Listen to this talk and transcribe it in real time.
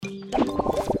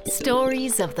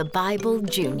Stories of the Bible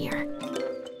Junior.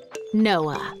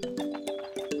 Noah.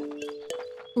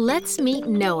 Let's meet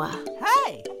Noah.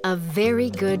 Hey! A very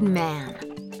good man.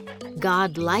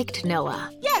 God liked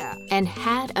Noah. Yeah! And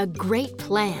had a great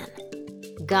plan.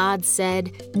 God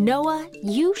said, "Noah,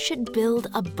 you should build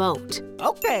a boat.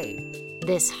 Okay!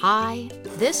 This high,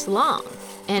 this long,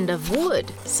 and of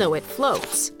wood so it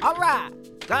floats." All right!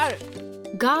 Got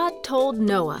it! God told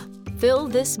Noah, "Fill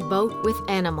this boat with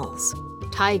animals,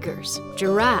 tigers,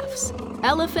 giraffes,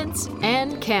 elephants,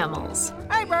 and camels.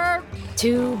 Hey, bird!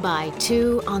 2 by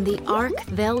 2 on the ark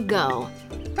they'll go.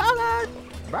 Colored!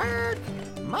 Bird!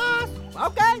 Moss!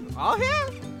 Okay, all here!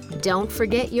 Don't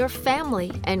forget your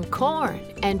family and corn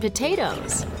and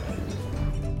potatoes."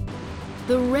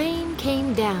 The rain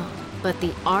came down, but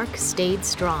the ark stayed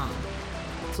strong,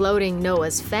 floating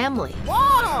Noah's family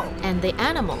Whoa! and the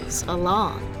animals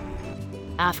along.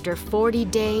 After 40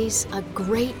 days, a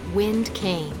great wind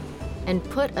came and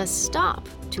put a stop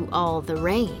to all the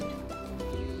rain.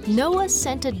 Noah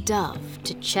sent a dove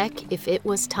to check if it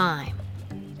was time.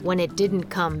 When it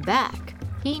didn't come back,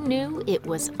 he knew it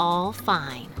was all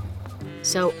fine.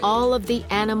 So all of the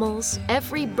animals,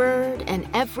 every bird, and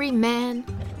every man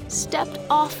stepped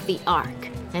off the ark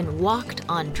and walked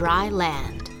on dry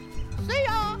land. See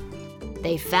ya!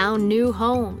 They found new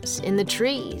homes in the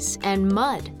trees and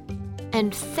mud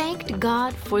and thanked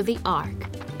God for the ark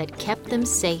that kept them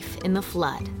safe in the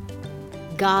flood.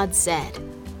 God said,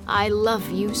 "I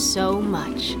love you so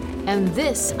much, and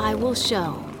this I will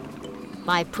show.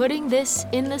 By putting this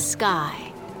in the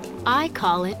sky, I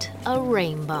call it a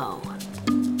rainbow."